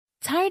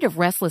Tired of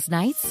restless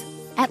nights?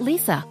 At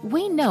Lisa,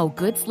 we know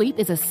good sleep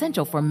is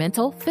essential for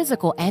mental,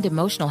 physical, and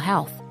emotional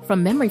health.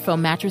 From memory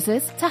foam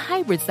mattresses to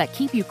hybrids that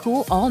keep you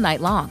cool all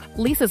night long,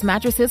 Lisa's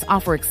mattresses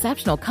offer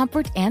exceptional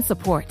comfort and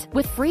support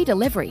with free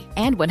delivery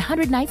and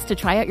 100 nights to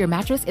try out your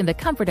mattress in the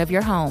comfort of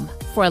your home.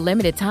 For a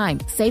limited time,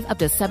 save up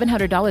to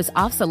 $700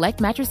 off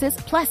select mattresses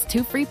plus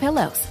 2 free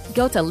pillows.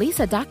 Go to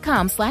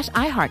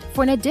lisa.com/iHeart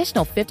for an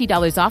additional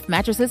 $50 off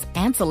mattresses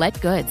and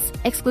select goods.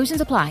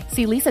 Exclusions apply.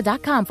 See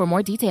lisa.com for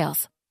more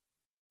details.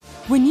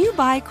 When you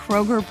buy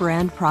Kroger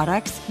brand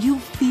products, you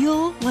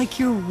feel like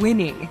you're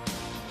winning.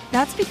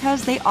 That's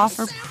because they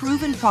offer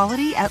proven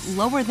quality at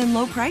lower than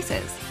low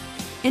prices.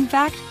 In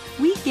fact,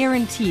 we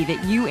guarantee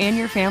that you and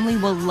your family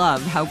will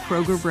love how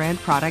Kroger brand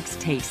products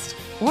taste,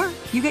 or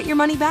you get your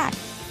money back.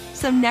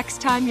 So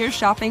next time you're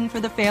shopping for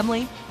the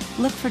family,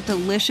 look for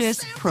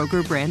delicious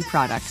Kroger brand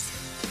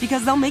products,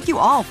 because they'll make you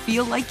all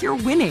feel like you're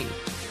winning.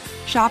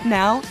 Shop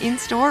now,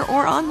 in-store,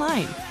 or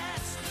online.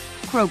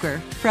 Kroger,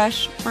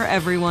 fresh for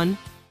everyone.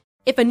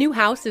 If a new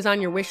house is on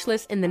your wish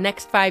list in the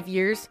next 5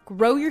 years,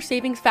 grow your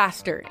savings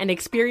faster and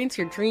experience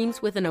your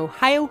dreams with an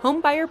Ohio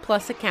Homebuyer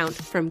Plus account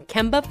from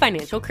Kemba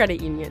Financial Credit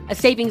Union. A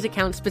savings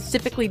account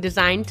specifically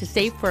designed to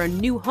save for a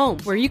new home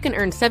where you can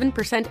earn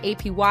 7%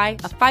 APY,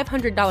 a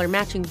 $500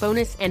 matching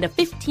bonus, and a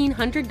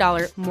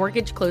 $1,500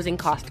 mortgage closing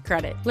cost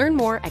credit. Learn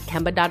more at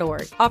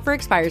Kemba.org. Offer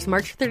expires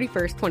March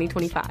 31st,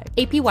 2025.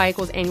 APY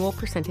equals annual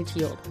percentage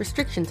yield.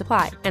 Restrictions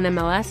apply.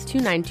 NMLS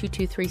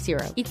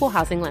 292230. Equal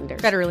housing lender.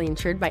 Federally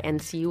insured by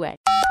NCUA.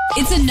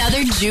 It's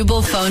another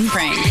Jubal phone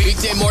prank.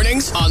 Weekday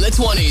mornings on the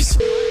 20s.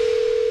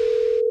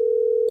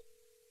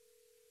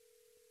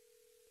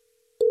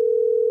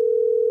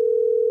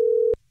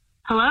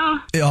 Hello?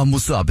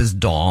 What's up? It's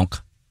Donk.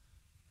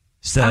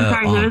 So, I'm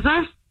sorry, who is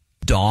this?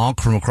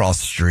 Donk from across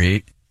the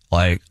street.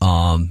 I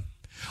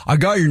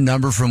got your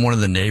number from one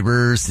of the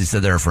neighbors. He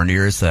said they're a friend of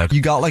yours. So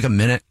you got like a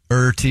minute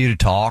or two to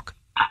talk?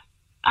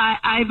 What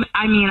are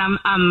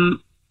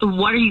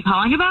you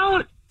calling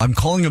about? I'm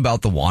calling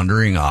about the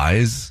wandering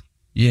eyes,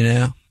 you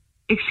know?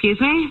 Excuse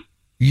me?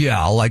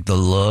 Yeah, I like the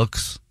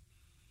looks.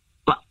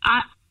 Well,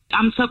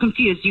 I'm so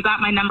confused. You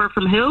got my number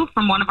from who?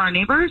 From one of our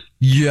neighbors?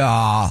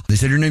 Yeah. They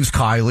said your name's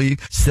Kylie.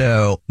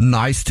 So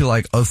nice to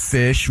like a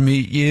fish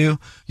meet you,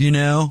 you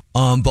know?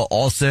 But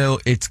also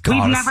it's got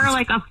We've never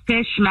like a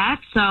fish met,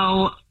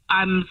 so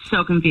I'm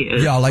so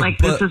confused. Yeah,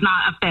 this is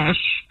not a fish.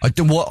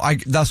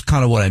 That's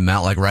kind of what I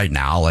meant. Like right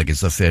now, like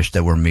it's a fish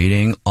that we're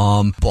meeting.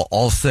 But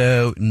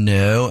also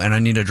no, and I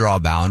need to draw a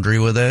boundary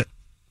with it.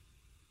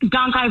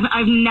 Donk,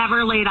 I've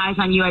never laid eyes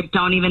on you. I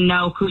don't even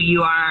know who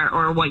you are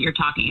or what you're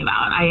talking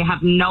about. I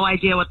have no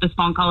idea what this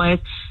phone call is.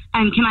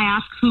 And can I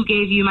ask who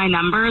gave you my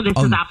number? This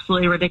is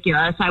absolutely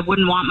ridiculous. I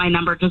wouldn't want my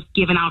number just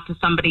given out to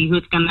somebody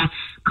who's going to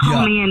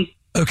call me and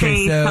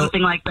say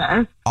something like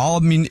this. I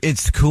mean,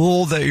 it's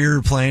cool that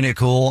you're playing it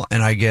cool,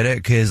 and I get it,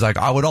 because like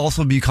I would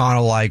also be kind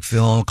of like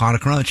feeling kind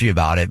of crunchy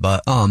about it.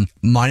 But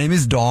my name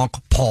is Donk,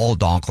 Paul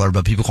Donkler,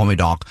 but people call me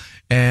Donk,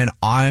 and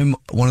I'm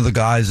one of the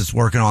guys that's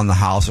working on the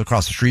house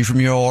across the street from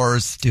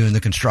yours, doing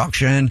the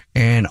construction,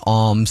 and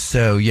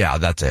so yeah,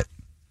 that's it.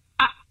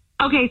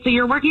 Okay, so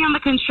you're working on the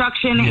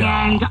construction,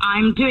 and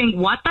I'm doing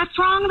what that's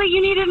wrong that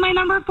you needed my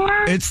number for?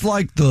 It's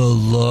like the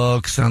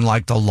looks and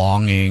like the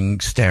longing,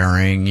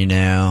 staring, you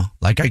know?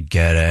 Like, I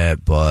get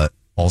it, but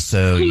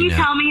also, Can you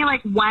tell me,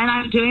 like, when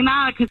I'm doing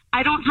that? Because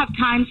I don't have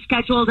time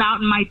scheduled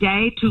out in my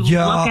day to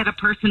look at a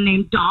person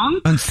named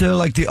Donk. And so,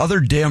 like, the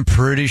other day, I'm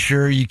pretty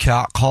sure you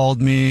called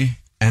me,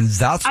 and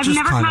that's I've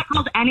never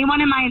called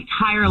anyone in my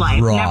entire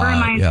life. Right, never in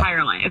my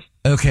entire life.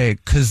 Okay,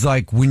 because,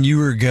 like, when you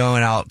were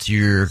going out to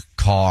your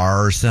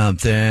car or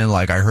something,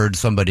 like, I heard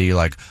somebody,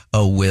 like,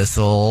 a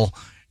whistle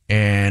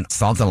and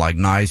something like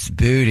nice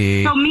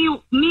booty. So me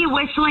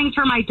whistling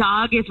for my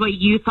dog is what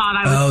you thought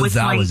I was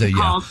whistling to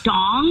call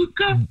Donk?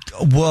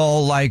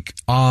 Well, like,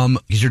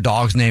 is your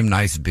dog's name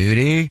Nice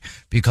Booty?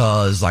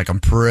 Because, like,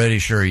 I'm pretty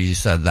sure you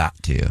said that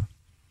too.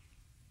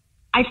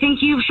 I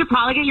think you should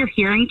probably get your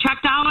hearing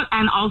checked out,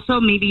 and also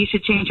maybe you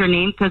should change your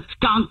name, because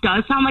Donk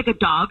does sound like a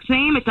dog's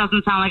name. It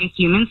doesn't sound like a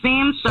human's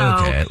name, so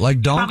okay,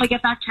 like Donk, probably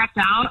get that checked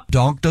out.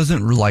 Donk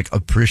doesn't like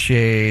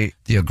appreciate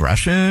the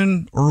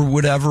aggression or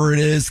whatever it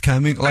is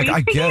coming. Like, I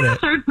get it. Are you speaking in the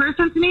third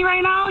person to me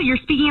right now? You're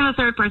speaking in the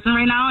third person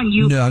right now, and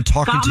you I'm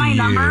talking got to my you.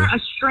 number, a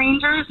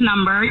stranger's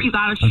number. You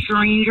got a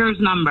stranger's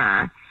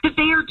number. That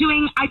they are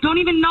doing, I don't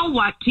even know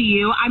what to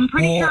you. I'm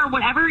pretty sure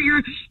whatever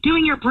you're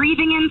doing, you're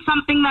breathing in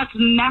something that's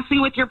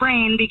messing with your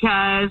brain,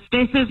 because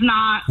this is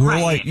not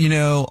right. Like, you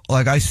know,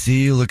 like I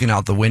see you looking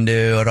out the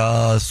window at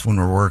us when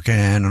we're working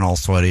and all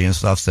sweaty and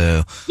stuff.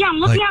 So yeah, I'm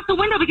looking out the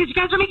window because you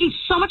guys are making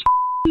so much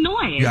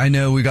noise. Yeah, I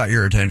know, we got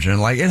your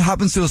attention. Like, it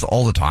happens to us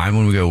all the time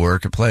when we go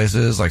work at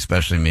places, like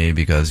especially me,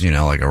 because, you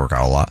know, like I work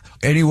out a lot.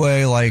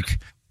 Anyway, like,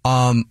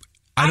 I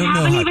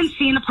haven't even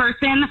seen a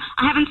person.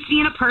 I haven't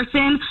seen a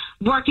person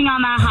working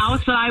on that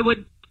house that I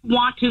would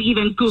want to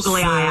even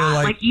googly eye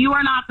at. Like, you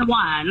are not the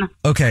one.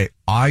 Okay,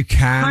 I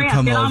can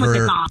come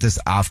over this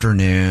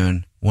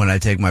afternoon when I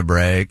take my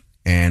break,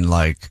 and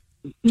like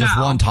just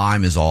one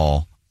time is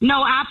all.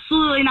 No,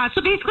 absolutely not.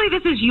 So basically,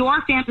 this is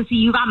your fantasy.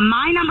 You got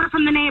my number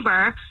from the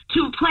neighbor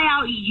to play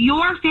out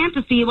your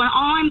fantasy when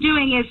all I'm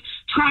doing is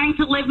trying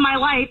to live my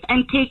life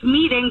and take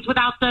meetings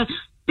without the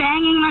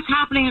banging that's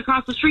happening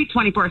across the street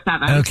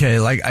 24/7. Okay,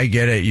 like, I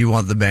get it. You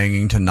want the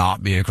banging to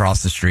not be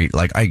across the street.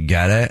 Like, I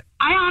get it.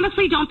 I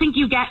honestly don't think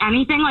you get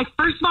anything. Like,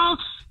 first of all,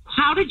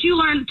 how did you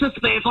learn to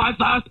speak like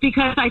this?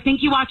 Because I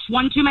think you watched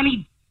one too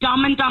many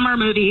Dumb and Dumber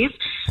movies.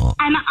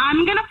 And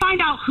I'm going to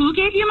find out who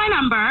gave you my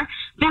number.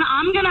 Then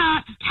I'm going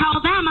to tell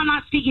them I'm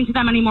not speaking to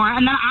them anymore.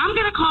 And then I'm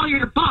going to call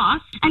your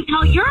boss and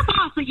tell your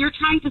boss that you're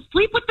trying to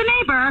sleep with the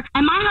neighbor.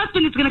 And my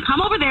husband is going to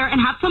come over there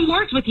and have some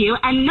words with you.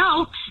 And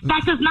no,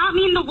 that does not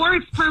mean the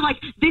words for,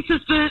 like, this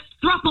is the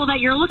throuple that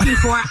you're looking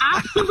for.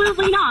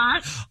 Absolutely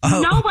not.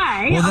 No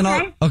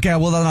way.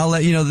 Well, then I'll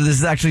let you know that this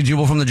is actually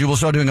Jubal from the Jubal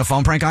Show doing a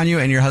phone prank on you,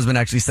 and your husband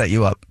actually set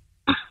you up.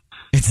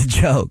 It's a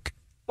joke.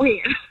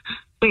 Wait,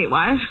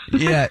 what?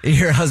 Yeah,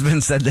 your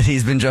husband said that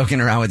he's been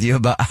joking around with you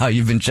about how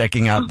you've been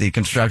checking out the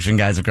construction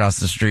guys across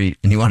the street,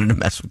 and he wanted to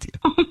mess with you.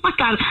 Oh, my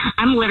God.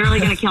 I'm literally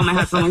going to kill my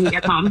husband when he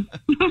gets home.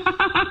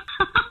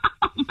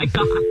 Oh, my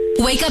God.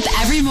 Wake up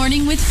every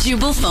morning with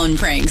Jubal phone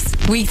pranks.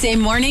 Weekday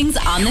mornings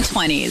on the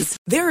 20s.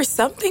 There are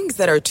some things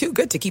that are too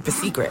good to keep a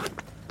secret.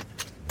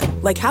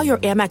 Like how your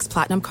Amex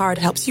Platinum card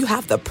helps you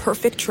have the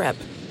perfect trip.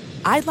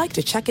 I'd like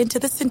to check into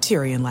the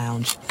Centurion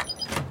Lounge.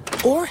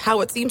 Or how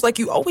it seems like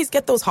you always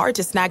get those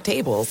hard-to-snag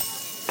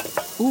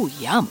tables. Ooh,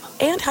 yum.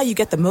 And how you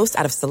get the most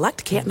out of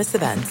select can't-miss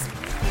events.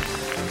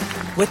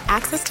 With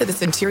access to the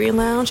Centurion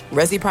Lounge,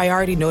 Resi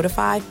Priority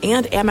Notified,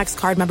 and Amex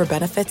card member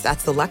benefits at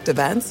select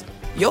events,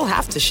 you'll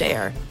have to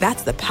share.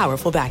 That's the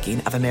powerful backing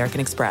of American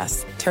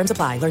Express. Terms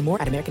apply. Learn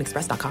more at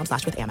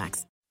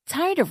americanexpress.com/withAmex.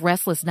 Tired of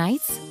restless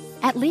nights?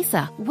 At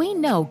Lisa, we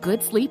know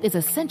good sleep is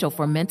essential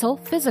for mental,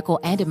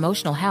 physical, and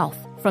emotional health.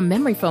 From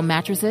memory foam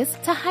mattresses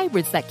to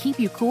hybrids that keep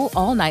you cool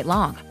all night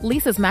long,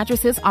 Lisa's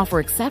mattresses offer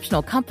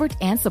exceptional comfort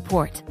and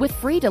support with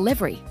free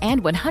delivery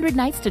and 100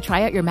 nights to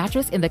try out your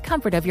mattress in the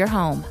comfort of your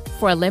home.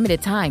 For a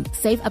limited time,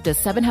 save up to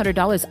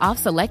 $700 off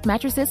select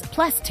mattresses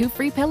plus 2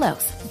 free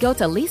pillows. Go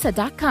to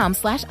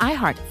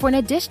lisa.com/iHeart for an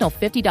additional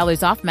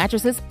 $50 off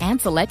mattresses and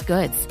select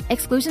goods.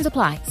 Exclusions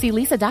apply. See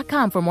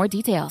lisa.com for more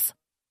details.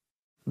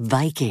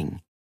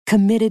 Viking,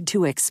 committed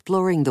to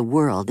exploring the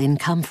world in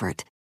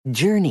comfort.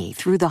 Journey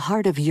through the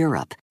heart of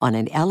Europe on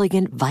an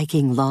elegant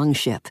Viking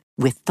longship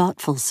with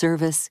thoughtful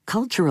service,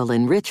 cultural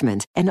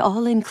enrichment, and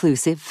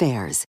all-inclusive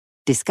fares.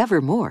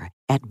 Discover more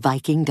at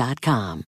Viking.com.